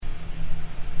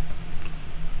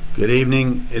Good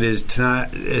evening. It's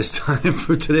time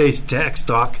for today's Tax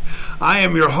Talk. I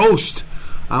am your host.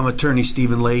 I'm attorney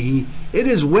Stephen Leahy. It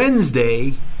is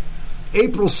Wednesday,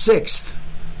 April 6th,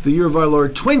 the year of our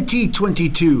Lord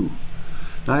 2022.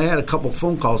 Now, I had a couple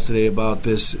phone calls today about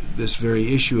this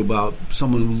very issue about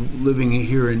someone living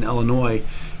here in Illinois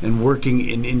and working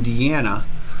in Indiana.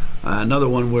 Another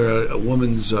one where a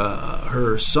woman's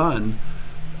her son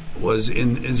is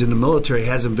in the military,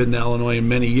 hasn't been to Illinois in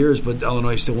many years, but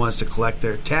Illinois still wants to collect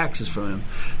their taxes from him.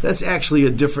 That's actually a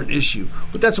different issue.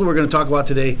 But that's what we're going to talk about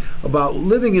today, about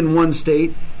living in one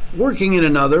state, working in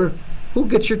another. Who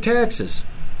gets your taxes?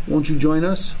 Won't you join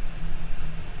us?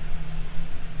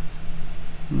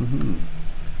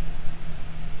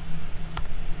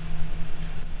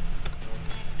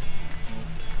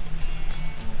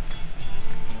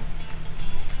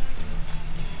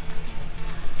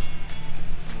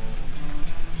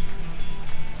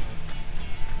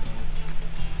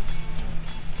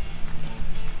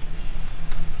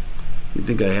 You'd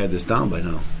think I had this down by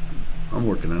now. I'm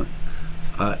working on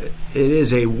it. It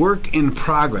is a work in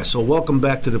progress. So welcome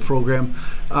back to the program.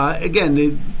 Again,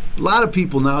 a lot of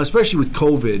people now, especially with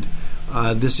COVID,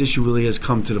 this issue really has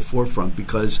come to the forefront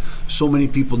because so many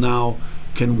people now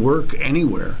can work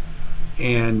anywhere,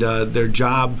 and their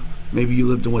job. Maybe you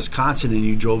lived in Wisconsin and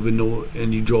you drove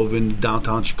into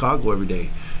downtown Chicago every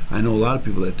day. I know a lot of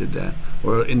people that did that.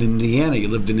 Or in Indiana, you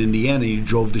lived in Indiana and you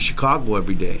drove to Chicago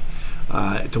every day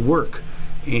to work.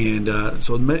 And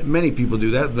so many people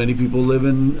do that. Many people live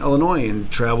in Illinois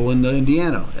and travel into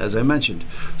Indiana, as I mentioned.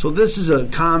 So this is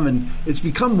it's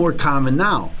become more common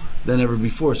now than ever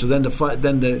before. So then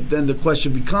the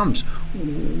question becomes,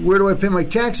 where do I pay my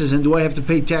taxes, and do I have to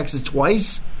pay taxes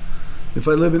twice if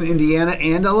I live in Indiana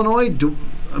and Illinois?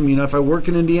 If I work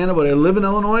in Indiana but I live in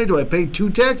Illinois, do I pay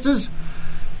two taxes?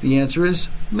 The answer is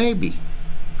maybe.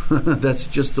 That's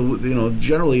just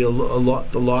generally the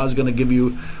law is going to give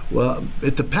you. Well,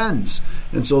 it depends.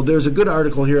 And so there's a good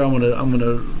article here I'm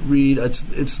gonna read.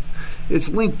 It's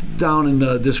linked down in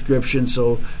the description,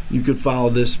 so you could follow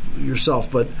this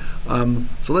yourself. But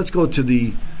so let's go to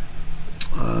the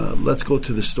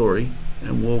story,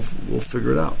 and we'll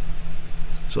figure it out.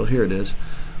 So here it is.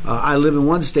 I live in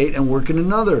one state and work in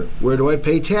another. Where do I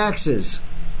pay taxes?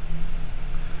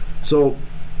 So.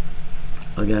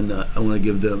 Again, I want to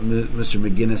give Mr.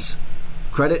 McGinnis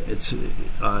credit. This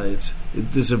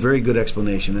is a very good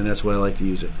explanation, and that's why I like to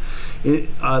use it.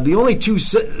 The only two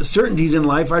certainties in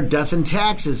life are death and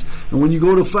taxes. And when you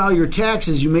go to file your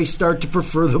taxes, you may start to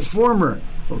prefer the former.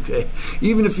 Okay,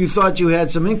 even if you thought you had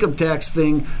some income tax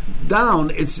thing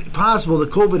down, it's possible that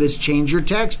COVID has changed your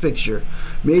tax picture.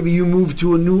 Maybe you moved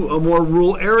to a more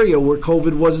rural area where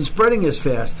COVID wasn't spreading as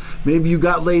fast. Maybe you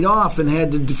got laid off and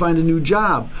had to find a new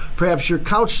job. Perhaps you're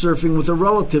couch surfing with a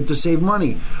relative to save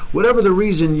money. Whatever the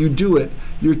reason you do it,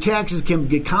 your taxes can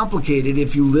get complicated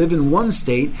if you live in one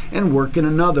state and work in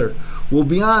another. We'll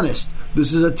be honest.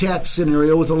 This is a tax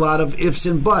scenario with a lot of ifs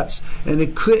and buts, and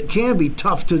it can be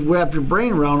tough to wrap your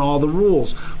brain around all the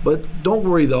rules. But don't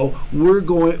worry, though.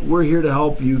 We're here to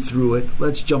help you through it.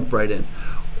 Let's jump right in.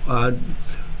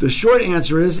 The short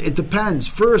answer is it depends.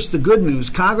 First, the good news.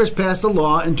 Congress passed a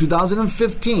law in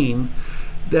 2015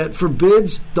 that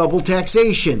forbids double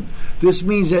taxation. This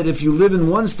means that if you live in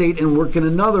one state and work in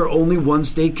another, only one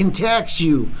state can tax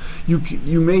you.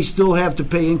 You may still have to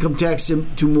pay income tax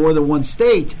to more than one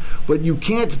state, but you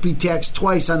can't be taxed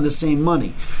twice on the same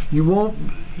money. You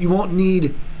won't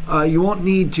need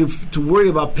to worry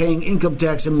about paying income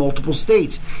tax in multiple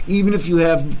states, even if you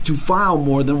have to file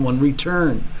more than one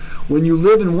return. When you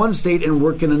live in one state and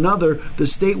work in another, the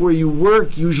state where you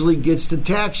work usually gets to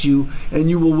tax you, and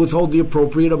you will withhold the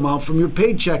appropriate amount from your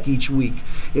paycheck each week.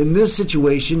 In this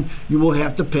situation, you will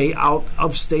have to pay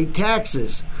out-of-state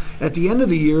taxes. At the end of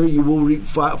the year, you will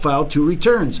file two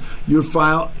returns. You'll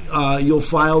file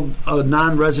a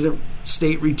non-resident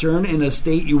state return in a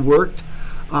state you worked.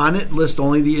 On it, list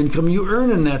only the income you earn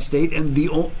in that state and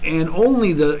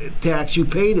only the tax you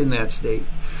paid in that state.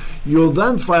 You'll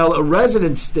then file a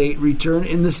resident state return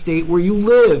in the state where you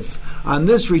live. On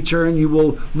this return, you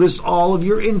will list all of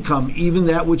your income, even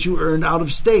that which you earned out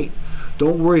of state.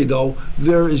 Don't worry, though.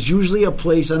 There is usually a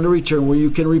place on the return where you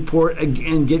can report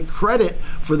and get credit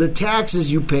for the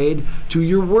taxes you paid to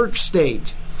your work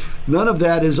state. None of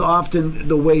that is often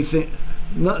the way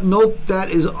Note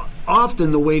that is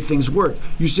often the way things work.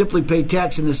 You simply pay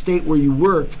tax in the state where you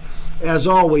work. As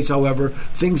always, however,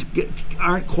 things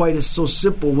aren't quite as so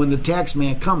simple when the tax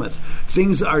man cometh.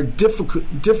 Things are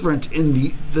different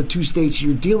in the two states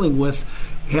you're dealing with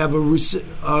have a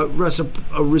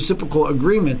reciprocal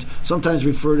agreement, sometimes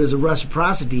referred as a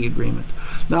reciprocity agreement.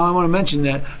 Now, I want to mention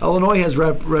that Illinois has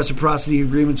reciprocity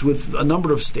agreements with a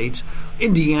number of states.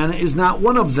 Indiana is not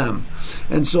one of them.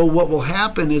 And so what will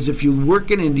happen is if you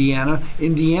work in Indiana,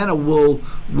 Indiana will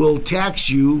tax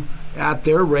you at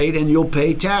their rate, and you'll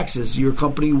pay taxes. Your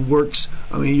company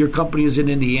is in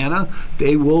Indiana.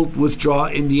 They will withdraw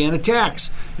Indiana tax,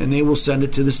 and they will send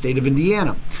it to the state of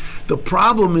Indiana. The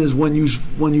problem is when you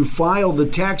file the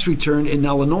tax return in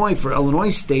Illinois for Illinois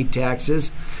state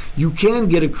taxes, you can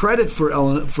get a credit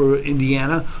for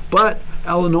Indiana, but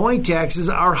Illinois taxes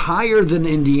are higher than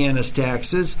Indiana's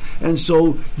taxes, and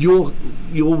so you'll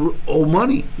owe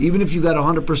money. Even if you got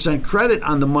 100% credit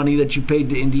on the money that you paid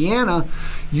to Indiana,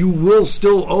 you will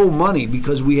still owe money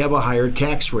because we have a higher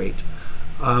tax rate.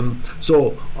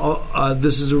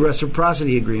 This is a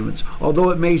reciprocity agreements.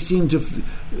 Although it may seem to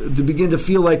begin to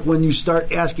feel like when you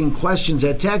start asking questions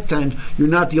at tax time, you're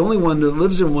not the only one that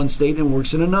lives in one state and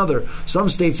works in another. Some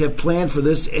states have planned for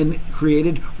this and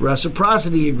created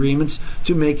reciprocity agreements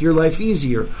to make your life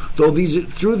easier. Through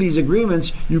these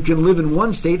agreements, you can live in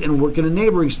one state and work in a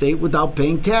neighboring state without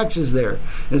paying taxes there.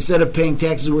 Instead of paying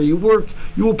taxes where you work,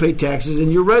 you will pay taxes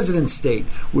in your residence state,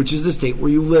 which is the state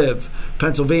where you live.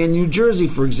 Pennsylvania and New Jersey,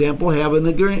 for example, have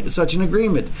such an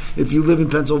agreement. If you live in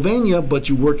Pennsylvania but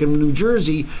you work in New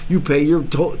Jersey, you pay your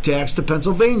tax to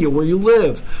Pennsylvania where you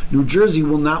live. New Jersey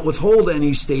will not withhold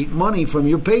any state money from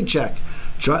your paycheck.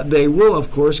 They will, of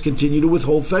course, continue to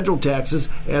withhold federal taxes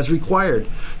as required.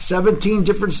 17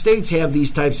 different states have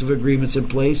these types of agreements in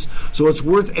place, so it's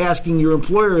worth asking your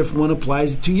employer if one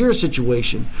applies to your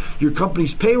situation. Your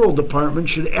company's payroll department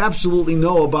should absolutely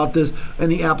know about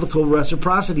any applicable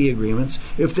reciprocity agreements.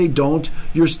 If they don't,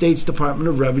 your state's Department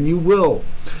of Revenue will.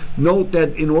 Note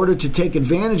that in order to take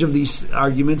advantage of these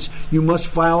arguments, you must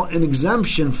file an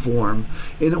exemption form.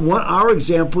 In our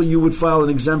example, you would file an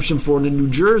exemption form in New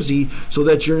Jersey so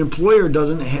that your employer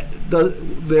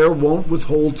won't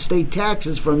withhold state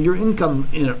taxes from your income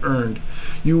earned.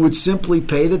 You would simply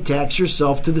pay the tax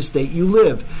yourself to the state you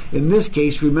live. In this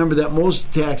case, remember that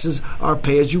most taxes are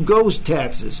pay-as-you-go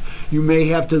taxes. You may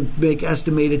have to make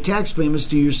estimated tax payments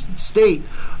to your state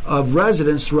of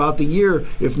residence throughout the year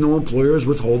if no employer is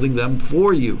withholding them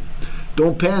for you.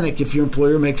 Don't panic if your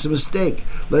employer makes a mistake.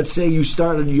 Let's say you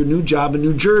started your new job in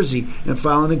New Jersey and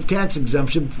filed a tax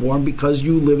exemption form because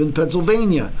you live in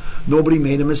Pennsylvania. Nobody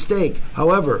made a mistake.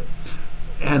 However,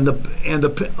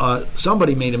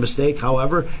 somebody made a mistake,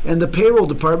 however, and the payroll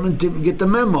department didn't get the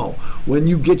memo. When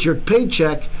you get your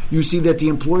paycheck, you see that the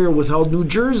employer withheld New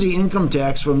Jersey income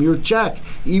tax from your check,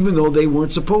 even though they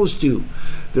weren't supposed to.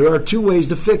 There are two ways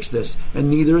to fix this, and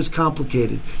neither is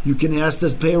complicated. You can ask the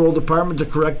payroll department to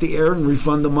correct the error and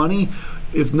refund the money.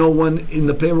 If no one in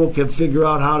the payroll can figure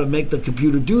out how to make the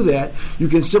computer do that, you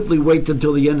can simply wait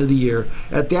until the end of the year.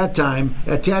 At that time,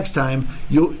 at tax time,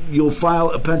 you'll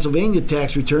file a Pennsylvania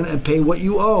tax return and pay what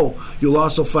you owe. You'll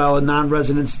also file a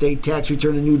non-resident state tax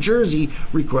return in New Jersey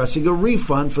requesting a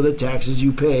refund for the taxes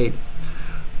you paid.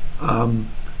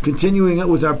 Continuing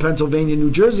with our Pennsylvania-New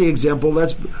Jersey example,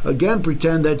 let's again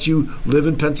pretend that you live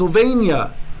in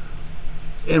Pennsylvania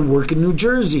and work in New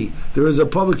Jersey. There is a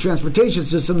public transportation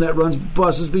system that runs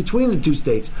buses between the two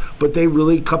states, but they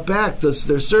really cut back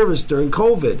their service during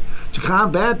COVID. To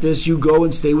combat this, you go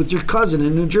and stay with your cousin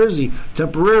in New Jersey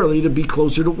temporarily to be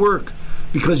closer to work.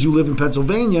 Because you live in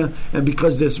Pennsylvania and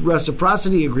because this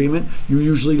reciprocity agreement, you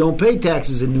usually don't pay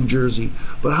taxes in New Jersey.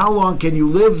 But how long can you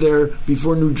live there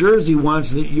before New Jersey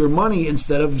wants your money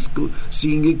instead of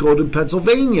seeing it go to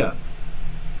Pennsylvania?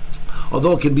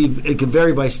 Although it can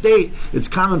vary by state, it's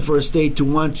common for a state to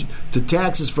want to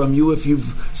taxes from you if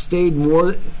you've stayed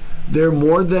more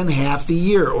than half the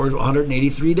year, or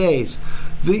 183 days.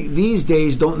 These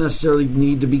days don't necessarily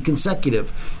need to be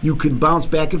consecutive. You can bounce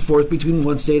back and forth between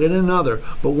one state and another,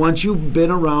 but once you've been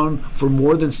around for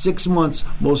more than 6 months,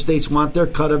 most states want their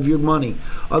cut of your money.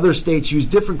 Other states use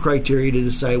different criteria to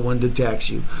decide when to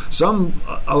tax you. Some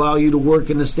allow you to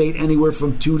work in the state anywhere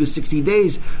from 2 to 60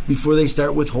 days before they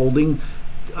start withholding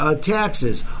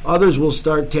taxes. Others will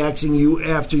start taxing you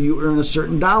after you earn a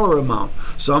certain dollar amount.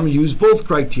 Some use both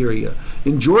criteria.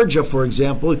 In Georgia, for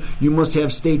example, you must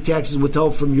have state taxes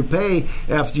withheld from your pay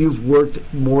after you've worked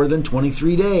more than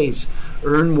 23 days,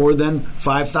 earn more than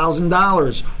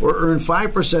 $5,000, or earn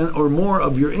 5% or more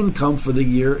of your income for the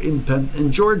year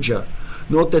in Georgia.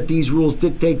 Note that these rules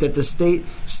dictate that the state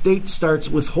starts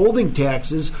withholding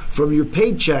taxes from your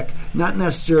paycheck, not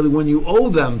necessarily when you owe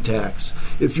them tax.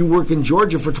 If you work in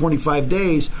Georgia for 25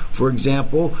 days, for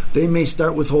example, they may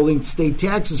start withholding state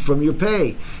taxes from your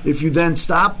pay. If you then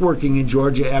stop working in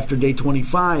Georgia after day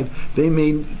 25, they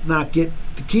may not get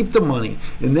to keep the money.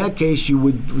 In that case, you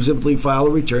would simply file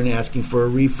a return asking for a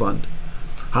refund.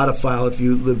 How to file if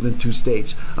you lived in 2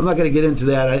 states. I'm not going to get into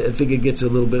that. I think it gets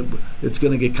it's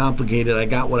going to get complicated. I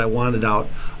got what I wanted out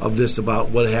of this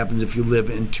about what happens if you live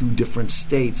in 2 different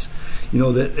states.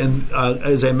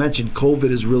 As I mentioned,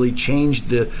 COVID has really changed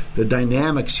the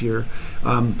dynamics here.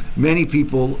 Many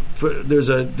people,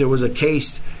 there was a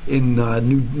case in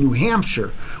New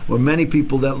Hampshire where many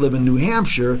people that live in New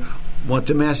Hampshire went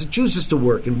to Massachusetts to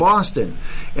work in Boston.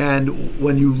 And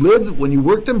when you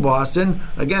worked in Boston,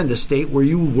 again, the state where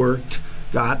you worked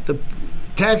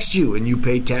taxed you, and you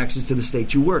pay taxes to the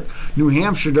state you work. New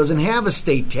Hampshire doesn't have a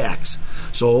state tax.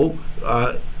 So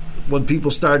when people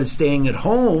started staying at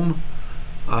home,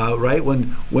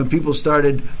 when people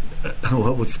started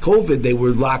with COVID, they were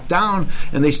locked down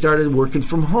and they started working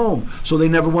from home. So they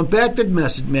never went back to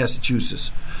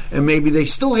Massachusetts. And maybe they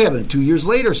still haven't. 2 years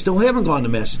later, still haven't gone to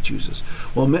Massachusetts.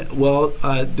 Well,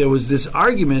 there was this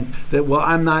argument that,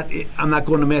 I'm not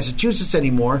going to Massachusetts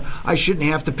anymore. I shouldn't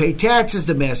have to pay taxes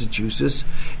to Massachusetts.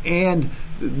 And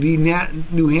the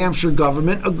New Hampshire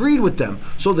government agreed with them.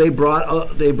 So they brought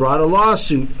a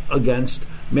lawsuit against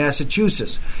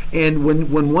Massachusetts. And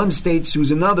when one state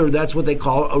sues another, that's what they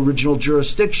call original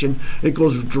jurisdiction. It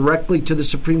goes directly to the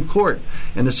Supreme Court.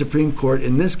 And the Supreme Court,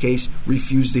 in this case,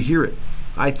 refused to hear it.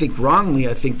 I think wrongly.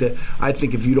 I think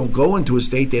if you don't go into a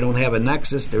state, they don't have a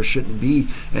nexus. There shouldn't be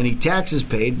any taxes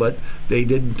paid. But they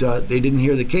didn't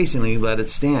hear the case and they let it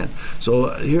stand. So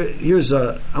here's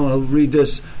I'm going to read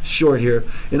this short here.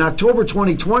 In October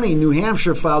 2020, New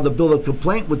Hampshire filed a bill of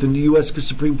complaint with the U.S.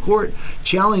 Supreme Court,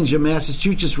 challenging a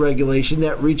Massachusetts regulation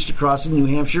that reached across the New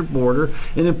Hampshire border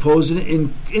and imposed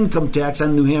an income tax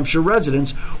on New Hampshire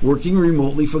residents working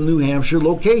remotely from New Hampshire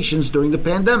locations during the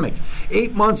pandemic.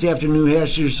 8 months after New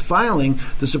Hampshire's filing,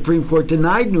 the Supreme Court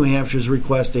denied New Hampshire's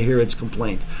request to hear its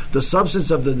complaint. The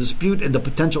substance of the dispute and the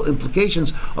potential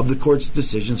implications of the court's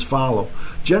decisions follow.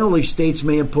 Generally, states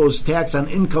may impose tax on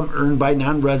income earned by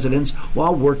non-residents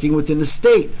while working within the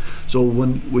state. So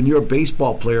when you're a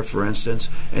baseball player, for instance,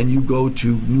 and you go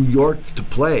to New York to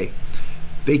play,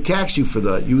 they tax you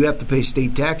you have to pay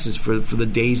state taxes for the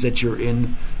days that you're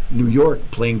in New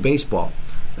York playing baseball.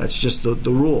 That's just the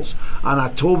rules. On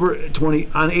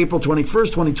April 21st,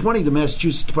 2020, the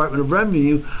Massachusetts Department of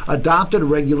Revenue adopted a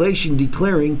regulation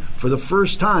declaring for the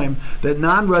first time that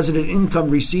non-resident income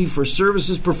received for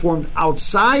services performed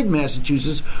outside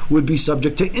Massachusetts would be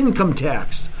subject to income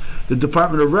tax. The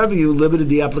Department of Revenue limited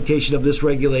the application of this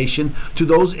regulation to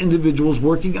those individuals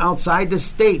working outside the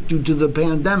state due to the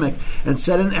pandemic and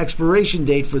set an expiration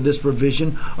date for this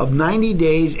provision of 90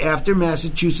 days after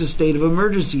Massachusetts' state of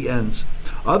emergency ends.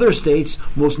 Other states,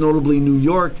 most notably New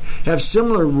York, have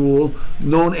similar rule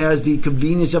known as the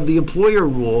convenience of the employer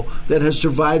rule that has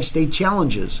survived state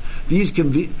challenges. These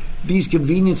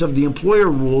convenience of the employer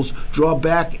rules draw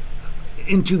back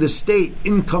into the state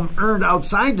income earned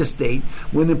outside the state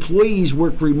when employees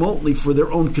work remotely for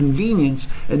their own convenience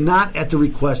and not at the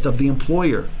request of the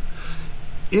employer.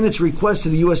 In its request to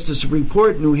the U.S. Supreme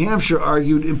Court, New Hampshire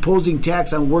argued imposing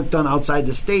tax on work done outside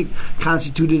the state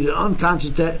constituted an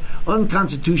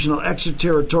unconstitutional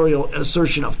extraterritorial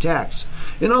assertion of tax.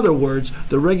 In other words,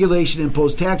 the regulation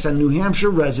imposed tax on New Hampshire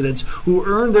residents who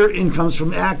earned their incomes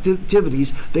from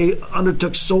activities they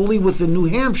undertook solely within New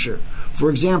Hampshire. For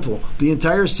example, the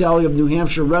entire salary of a New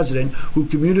Hampshire resident who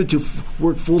commuted to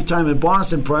work full-time in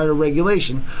Boston prior to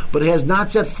regulation, but has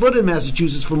not set foot in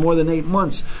Massachusetts for more than 8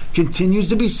 months, continues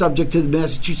to be subject to the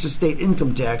Massachusetts state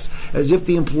income tax as if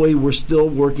the employee were still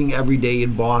working every day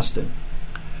in Boston.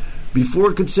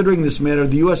 Before considering this matter,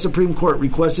 the U.S. Supreme Court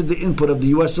requested the input of the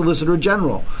U.S. Solicitor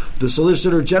General. The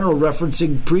Solicitor General,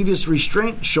 referencing previous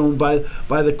restraint shown by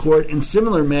the court in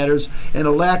similar matters and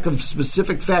a lack of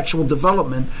specific factual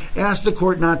development, asked the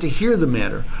court not to hear the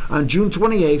matter. On June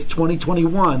 28,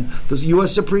 2021, the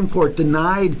U.S. Supreme Court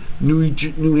denied New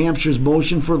Hampshire's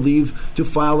motion for leave to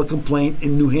file a complaint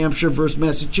in New Hampshire versus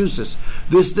Massachusetts.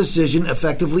 This decision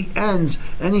effectively ends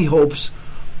any hopes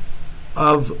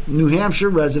of New Hampshire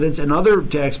residents and other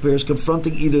taxpayers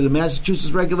confronting either the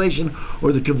Massachusetts regulation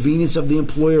or the convenience of the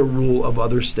employer rule of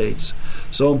other states.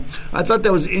 So I thought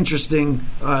that was interesting.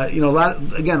 A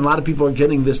lot of people are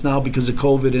getting this now because of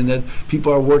COVID, and that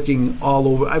people are working all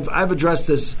over. I've addressed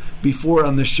this before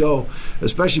on the show,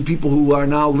 especially people who are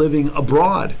now living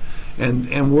abroad.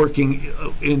 and working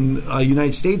in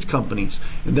United States companies.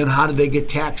 And then how do they get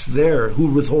taxed there? Who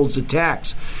withholds the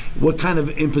tax? What kind of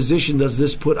imposition does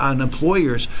this put on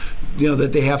employers,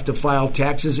 that they have to file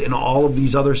taxes in all of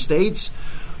these other states?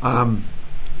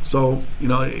 So,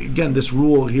 again, this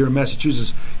rule here in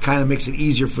Massachusetts kind of makes it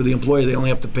easier for the employer. They only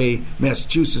have to pay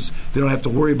Massachusetts. They don't have to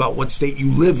worry about what state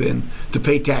you live in to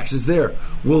pay taxes there.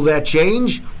 Will that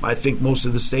change? I think most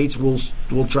of the states will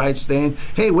try saying,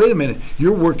 hey, wait a minute,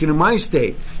 you're working in my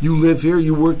state. You live here,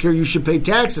 you work here, you should pay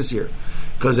taxes here.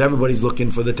 Because everybody's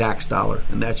looking for the tax dollar,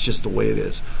 and that's just the way it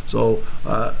is. So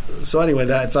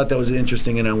anyway, I thought that was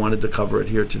interesting, and I wanted to cover it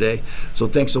here today. So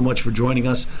thanks so much for joining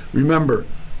us. Remember,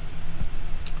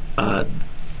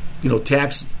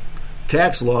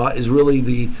 tax law is really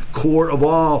the core of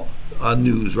all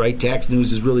news, right? Tax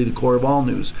news is really the core of all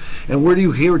news. And where do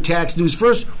you hear tax news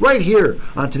first? Right here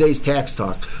on today's Tax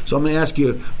Talk. So I'm going to ask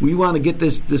you, we want to get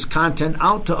this content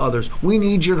out to others. We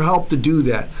need your help to do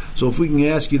that. So if we can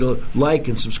ask you to like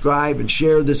and subscribe and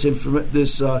share this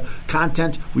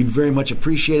content, we'd very much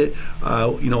appreciate it.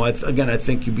 I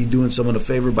think you'd be doing someone a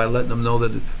favor by letting them know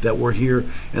that we're here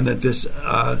and that this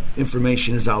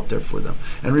information is out there for them.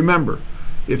 And remember,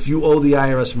 if you owe the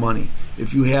IRS money,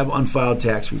 if you have unfiled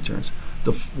tax returns,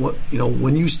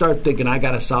 when you start thinking, I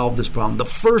got to solve this problem, the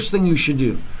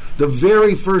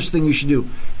very first thing you should do,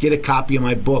 get a copy of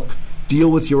my book, Deal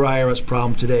with Your IRS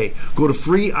Problem Today. Go to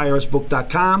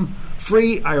freeirsbook.com,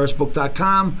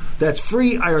 freeirsbook.com. That's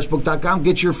freeirsbook.com.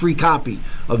 Get your free copy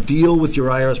of Deal with Your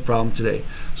IRS Problem Today.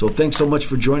 So thanks so much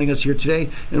for joining us here today,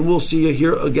 and we'll see you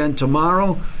here again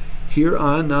tomorrow here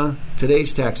on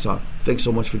today's Tax Talk. Thanks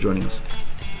so much for joining us.